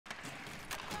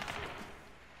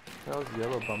What the hell's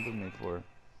yellow bumping me for?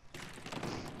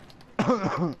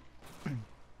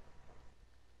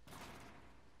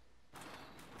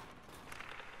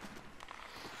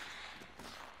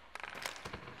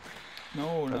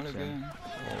 No, not That's in. again. Oh,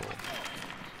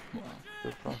 Wow.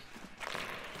 good fuck.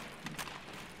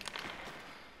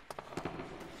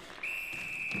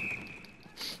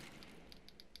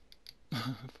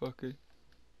 Fuck it.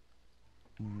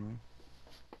 Mm-hmm.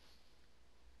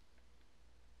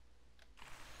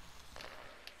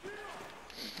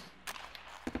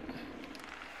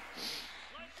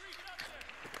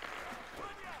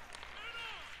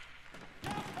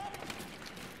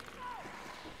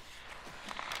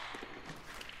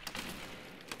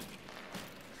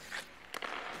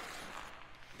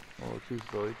 Oh, too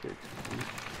slow, he takes his seat.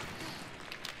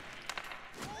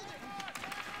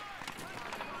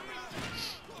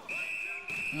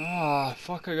 Ah,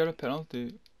 fuck, I got a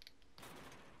penalty.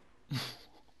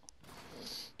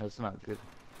 That's not good.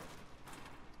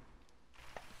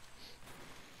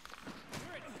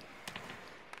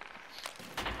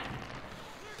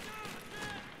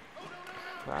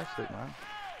 Classic, man.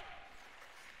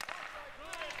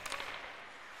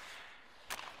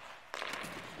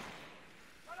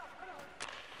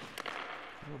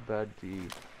 No bad D.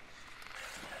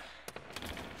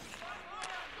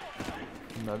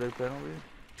 Another penalty?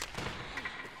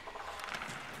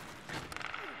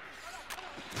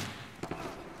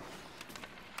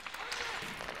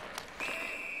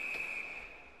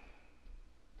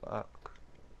 Fuck.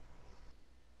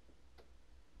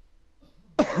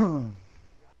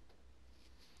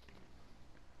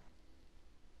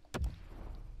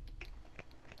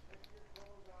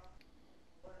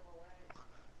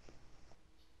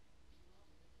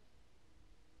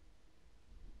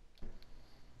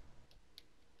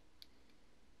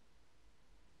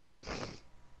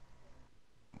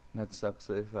 That sucks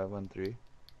if I won 3.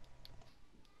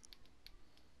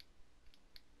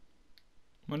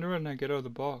 Wonder when I get out of the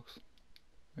box.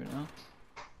 Right now?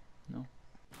 No.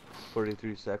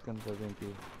 43 seconds, I think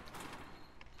you.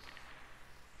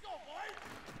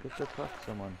 Get the fuck,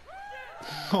 someone.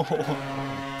 Oh,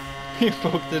 you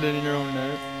poked it in your own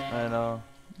net. I know.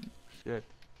 Shit.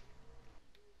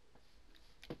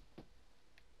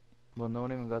 Well, no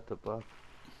one even got the buck.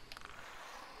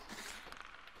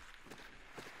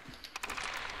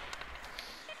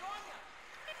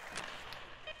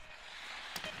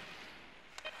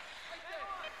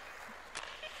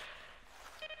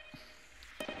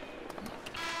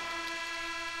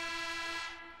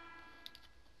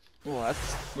 Well,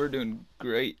 we're doing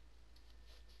great.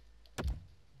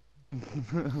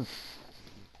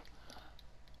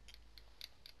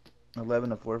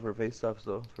 11-4 for face-offs,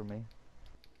 though, for me.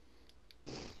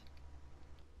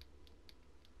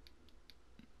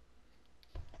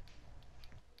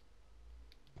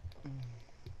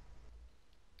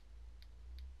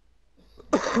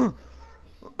 I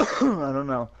don't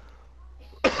know.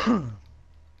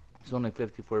 It's only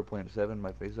 54.7,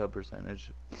 my face-off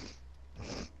percentage.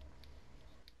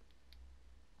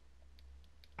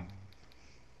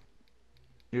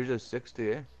 You're just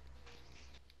 60, eh?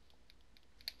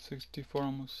 64,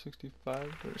 almost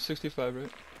 65, or 65, right?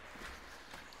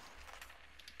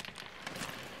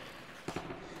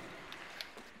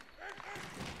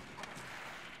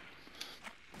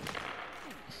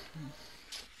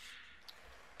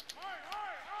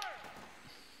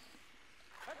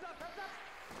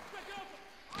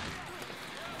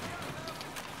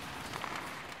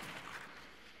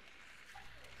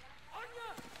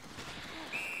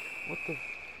 What the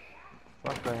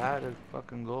fuck? I had a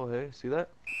fucking goal, hey? See that?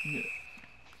 Yeah.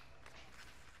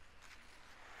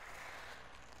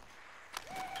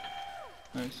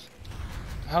 Nice.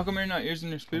 How come you're not using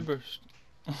your speed burst?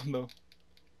 Oh, no.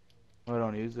 I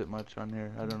don't use it much on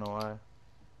here. I don't know why.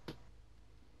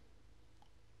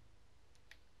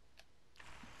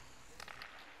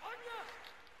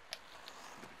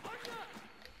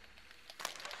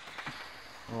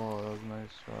 Oh, that was a nice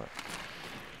shot.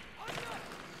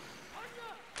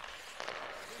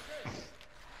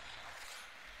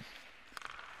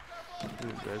 Too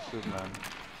aggressive, man.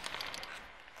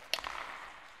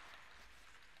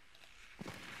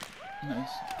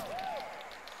 Nice.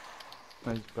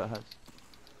 Nice pass.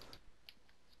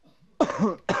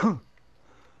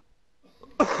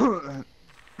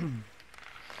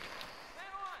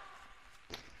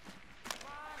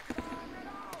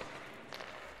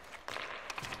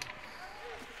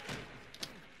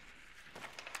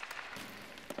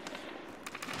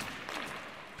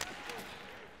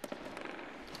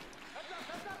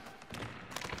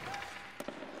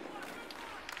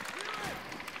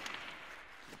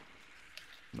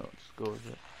 No, just go with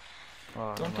it.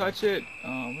 Oh, Don't never mind. touch it. Oh,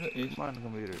 what an idiot. Come on,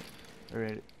 computer.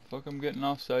 Alright. Fuck, I'm getting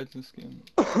offsides this game.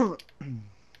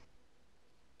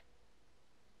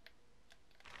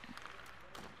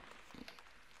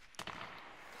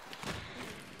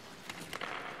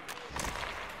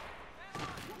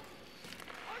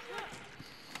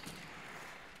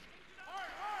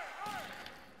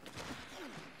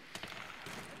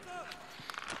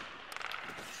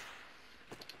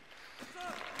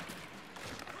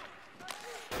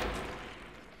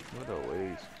 What a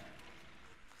waste.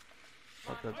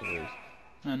 Fuck, that's a waste.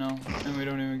 I know, and we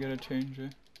don't even get a change, eh?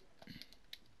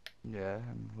 Yeah,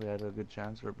 and we had a good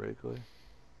chance for a breakaway.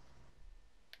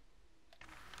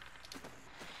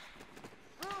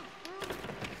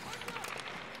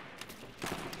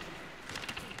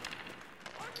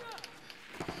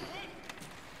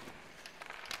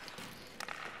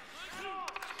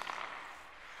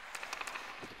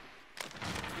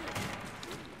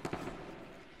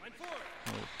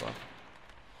 Oh, fuck.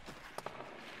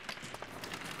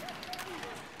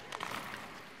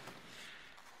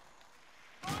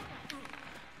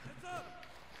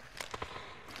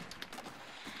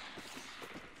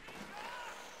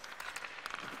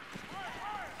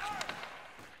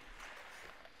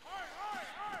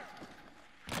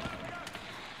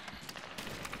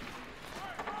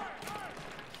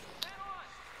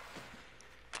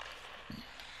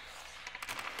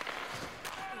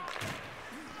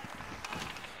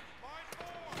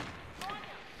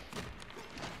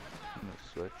 I'm gonna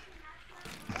switch.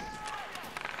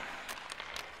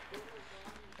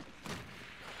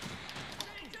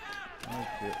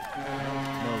 Okay.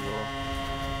 No goal.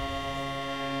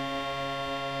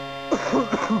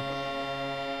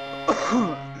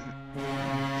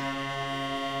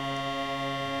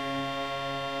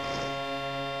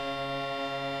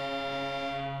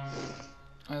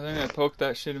 I think I poked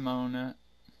that shit in my own net.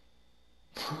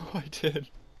 I did.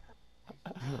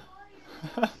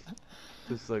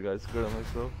 Just like I scared of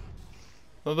myself.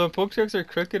 Well, the poke checks are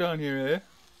crooked on here, eh?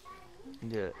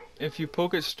 Yeah. If you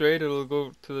poke it straight, it'll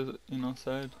go to the, you know,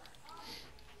 side.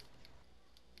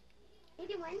 Did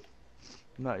you win?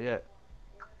 Not yet.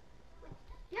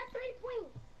 You have 3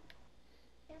 points.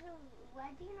 There's a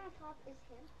legend on top is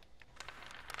him.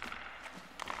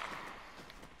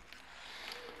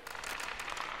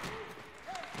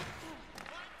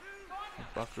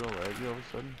 Fuck, real laggy all of a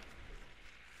sudden.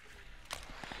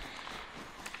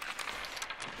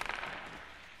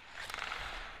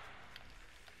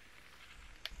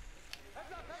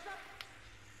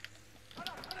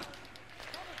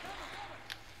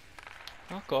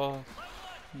 Fuck off.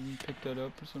 You picked that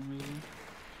up for some reason.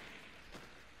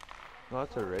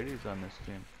 Lots of righties on this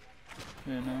team.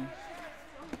 Yeah, no.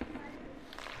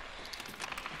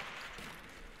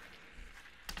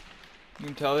 You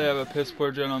can tell they have a piss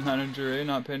poor general manager, eh?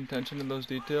 Not paying attention to those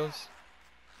details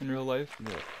in real life.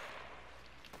 Yeah.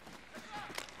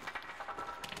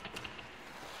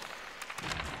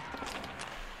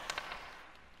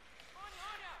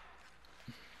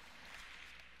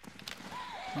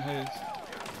 Nice.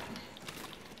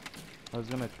 I was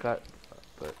gonna cut,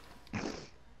 but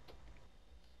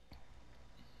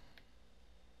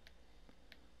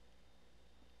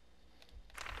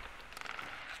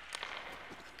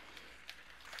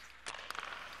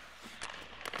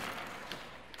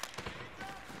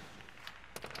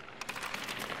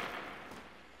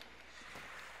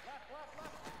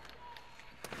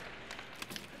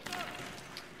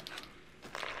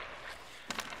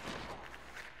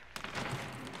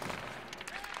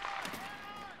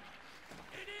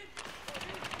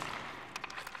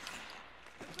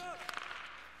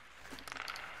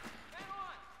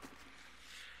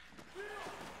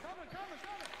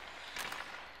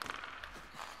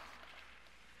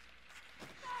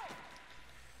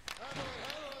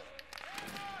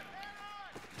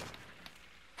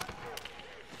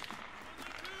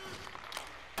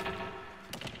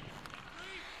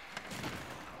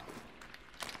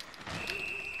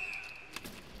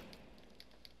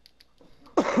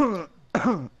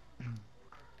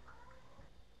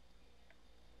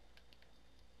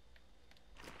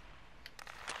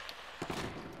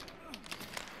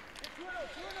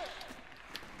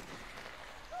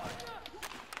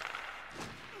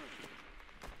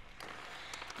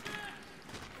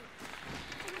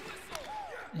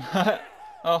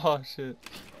Oh shit.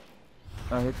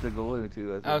 I hit the goalie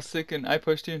too. I was thinking, I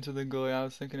pushed you into the goalie. I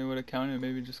was thinking it would have counted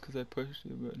maybe just because I pushed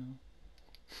you, but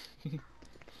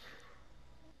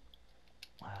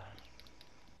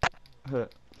no.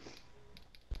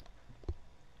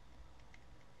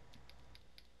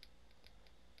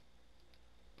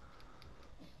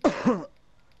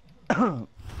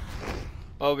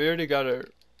 Oh, we already got our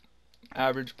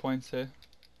average points, eh?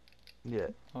 Yeah.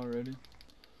 Already.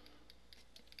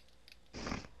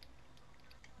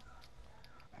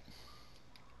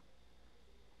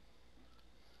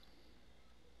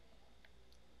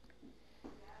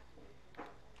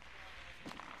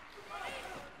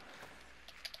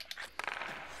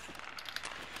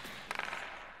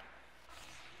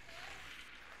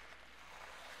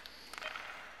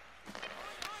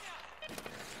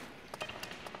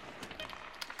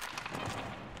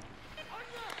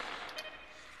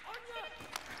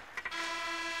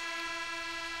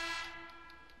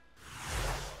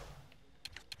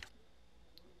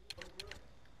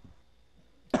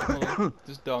 Well,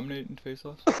 just dominating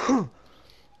face-offs. I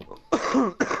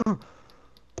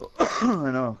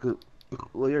know, 'cause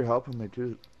well, you're helping me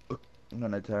too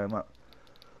when I tie him up.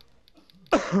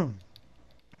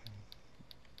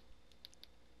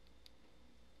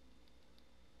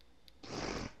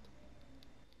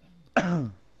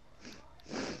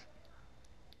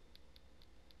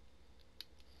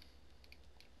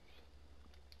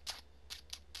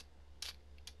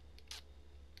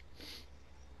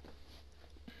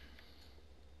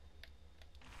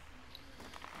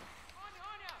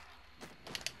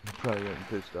 I'm probably getting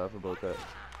pissed off about that.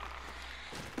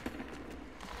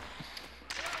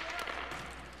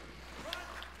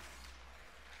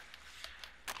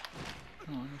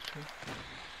 Oh, that's true.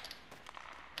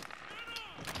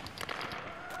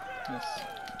 Yes.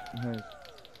 Nice.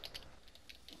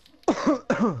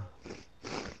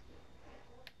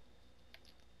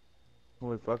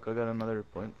 Holy fuck, I got another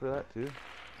point for that too.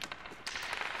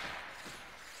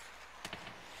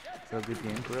 Is that a good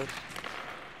game for us?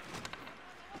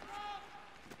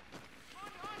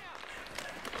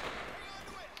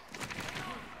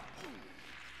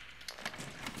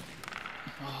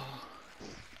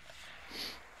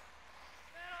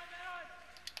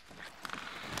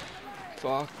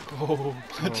 Fuck. Oh,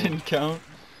 that didn't count.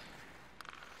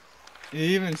 You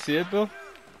even see it, Bill?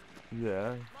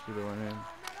 Yeah, should have went in.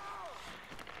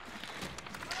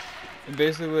 It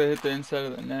basically hit the inside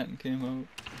of the net and came out.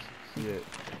 Yeah.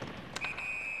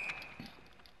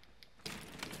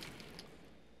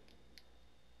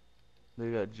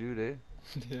 They got Jude, eh?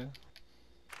 Yeah.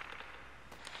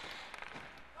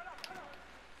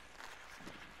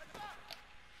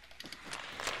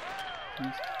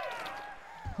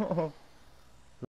 Nice.